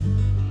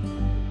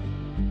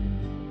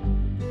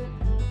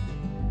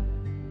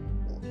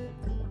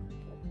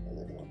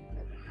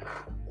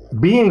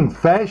Being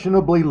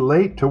fashionably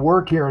late to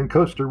work here in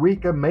Costa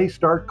Rica may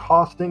start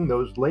costing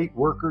those late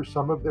workers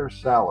some of their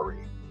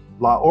salary.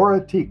 La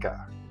Hora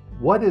Tica.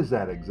 What is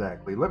that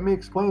exactly? Let me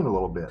explain a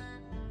little bit.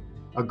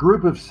 A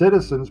group of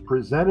citizens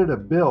presented a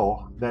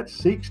bill that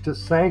seeks to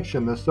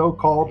sanction the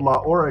so-called La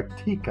Hora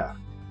Tica,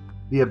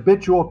 the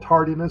habitual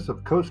tardiness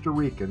of Costa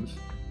Ricans,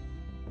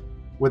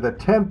 with a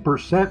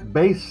 10%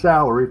 base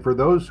salary for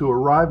those who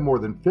arrive more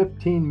than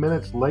 15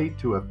 minutes late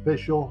to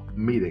official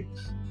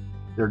meetings.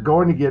 They're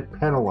going to get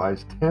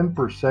penalized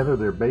 10% of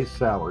their base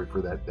salary for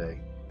that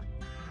day.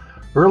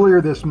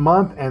 Earlier this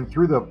month, and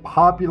through the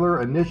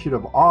Popular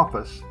Initiative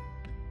Office,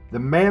 the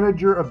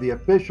manager of the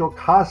official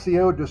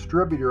Casio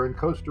distributor in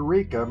Costa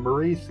Rica,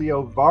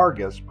 Mauricio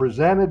Vargas,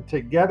 presented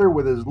together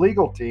with his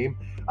legal team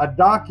a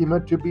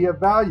document to be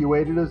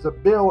evaluated as a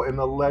bill in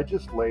the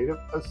Legislative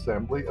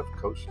Assembly of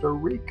Costa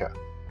Rica.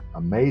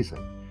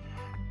 Amazing.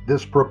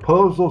 This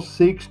proposal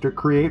seeks to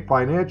create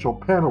financial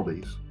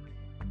penalties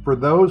for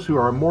those who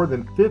are more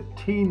than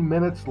 15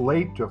 minutes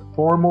late to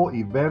formal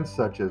events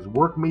such as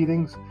work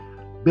meetings,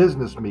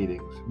 business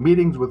meetings,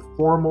 meetings with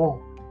formal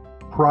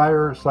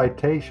prior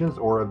citations,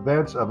 or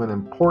events of an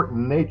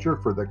important nature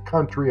for the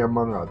country,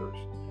 among others.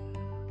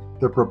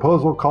 The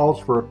proposal calls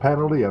for a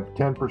penalty of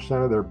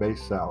 10% of their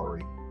base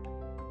salary.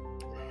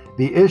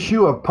 The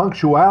issue of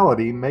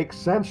punctuality makes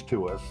sense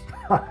to us.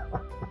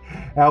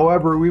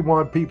 However, we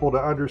want people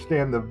to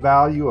understand the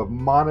value of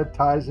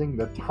monetizing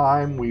the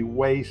time we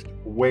waste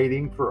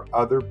waiting for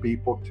other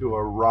people to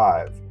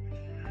arrive.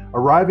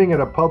 Arriving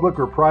at a public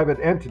or private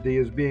entity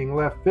is being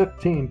left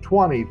 15,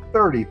 20,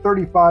 30,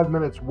 35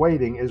 minutes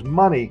waiting is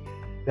money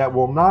that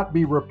will not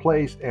be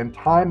replaced and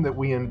time that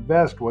we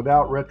invest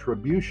without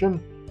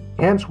retribution.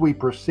 Hence, we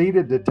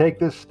proceeded to take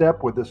this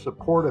step with the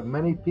support of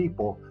many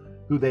people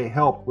who they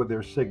helped with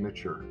their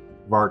signature,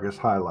 Vargas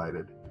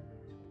highlighted.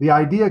 The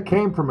idea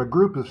came from a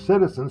group of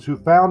citizens who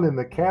found in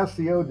the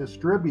Casio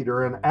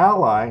distributor an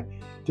ally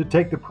to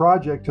take the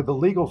project to the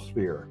legal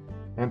sphere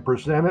and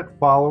present it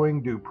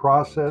following due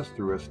process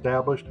through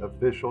established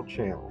official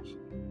channels.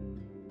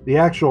 The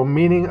actual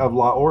meaning of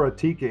La Hora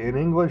Tica in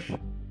English,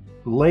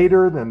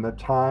 later than the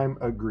time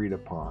agreed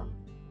upon.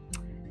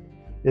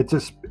 It's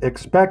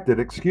expected,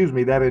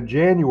 that in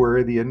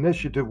January the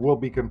initiative will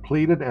be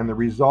completed and the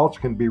results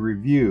can be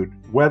reviewed.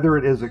 Whether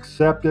it is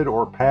accepted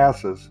or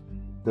passes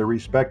the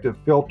respective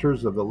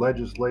filters of the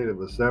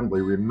Legislative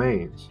Assembly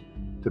remains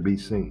to be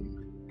seen.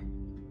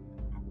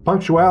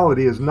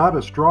 Punctuality is not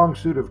a strong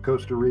suit of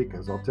Costa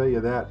Ricans, I'll tell you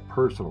that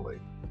personally.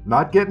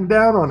 Not getting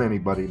down on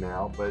anybody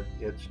now, but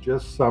it's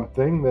just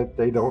something that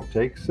they don't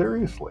take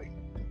seriously.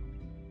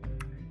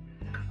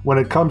 When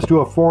it comes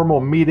to a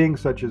formal meeting,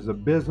 such as a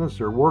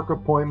business or work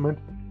appointment,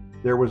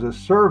 there was a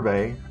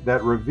survey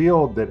that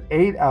revealed that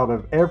 8 out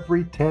of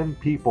every 10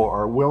 people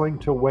are willing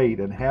to wait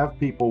and have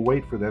people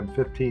wait for them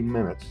 15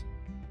 minutes.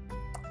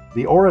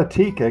 The Hora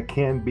Tica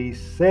can be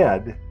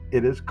said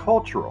it is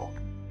cultural,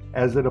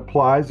 as it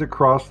applies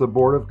across the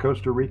board of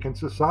Costa Rican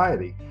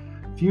society.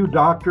 Few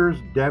doctors,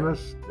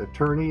 dentists,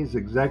 attorneys,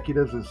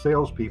 executives, and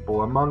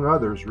salespeople, among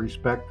others,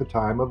 respect the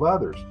time of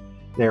others.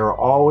 They are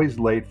always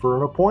late for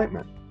an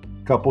appointment.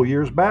 A couple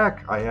years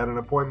back, I had an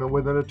appointment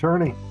with an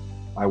attorney.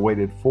 I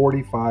waited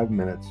 45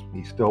 minutes.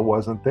 He still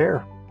wasn't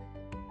there.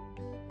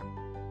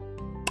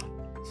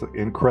 It's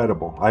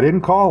incredible. I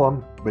didn't call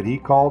him, but he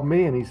called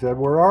me and he said,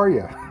 "Where are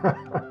you?"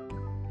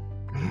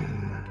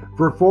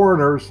 For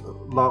foreigners,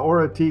 La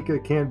Hora Tica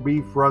can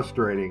be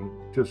frustrating.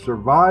 To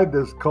survive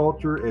this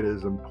culture, it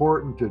is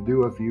important to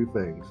do a few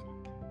things.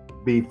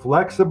 Be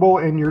flexible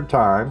in your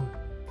time.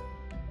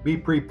 Be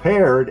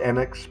prepared and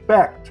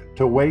expect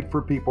to wait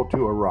for people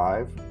to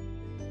arrive.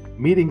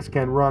 Meetings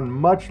can run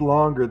much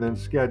longer than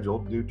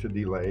scheduled due to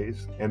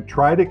delays, and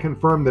try to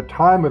confirm the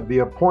time of the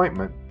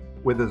appointment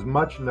with as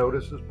much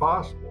notice as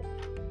possible.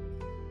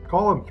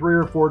 Call them 3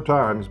 or 4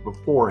 times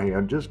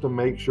beforehand just to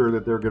make sure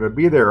that they're going to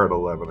be there at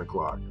 11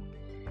 o'clock.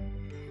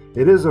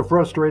 It is a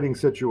frustrating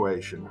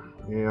situation,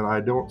 and I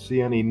don't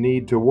see any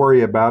need to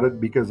worry about it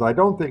because I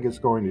don't think it's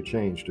going to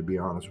change, to be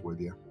honest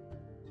with you.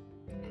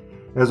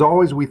 As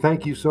always, we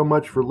thank you so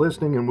much for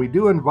listening, and we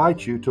do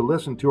invite you to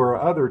listen to our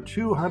other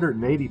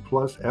 280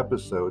 plus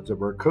episodes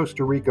of our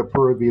Costa Rica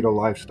Pura Vida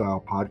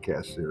Lifestyle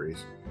podcast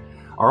series.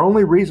 Our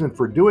only reason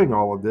for doing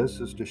all of this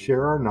is to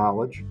share our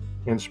knowledge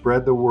and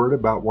spread the word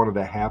about one of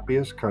the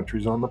happiest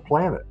countries on the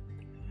planet.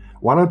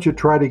 Why don't you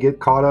try to get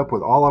caught up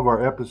with all of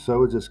our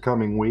episodes this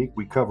coming week?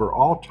 We cover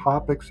all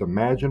topics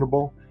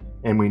imaginable,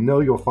 and we know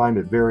you'll find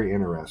it very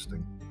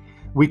interesting.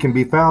 We can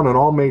be found on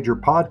all major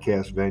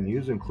podcast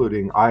venues,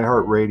 including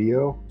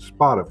iHeartRadio,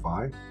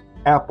 Spotify,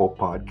 Apple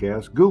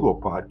Podcasts,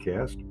 Google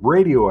Podcasts,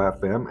 Radio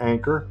FM,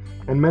 Anchor,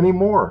 and many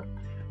more.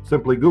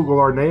 Simply Google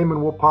our name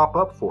and we'll pop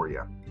up for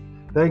you.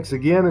 Thanks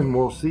again, and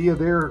we'll see you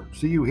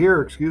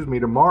here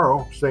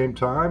tomorrow, same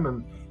time,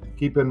 and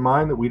keep in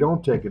mind that we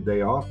don't take a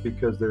day off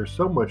because there's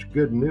so much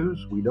good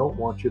news, we don't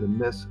want you to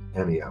miss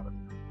any of it.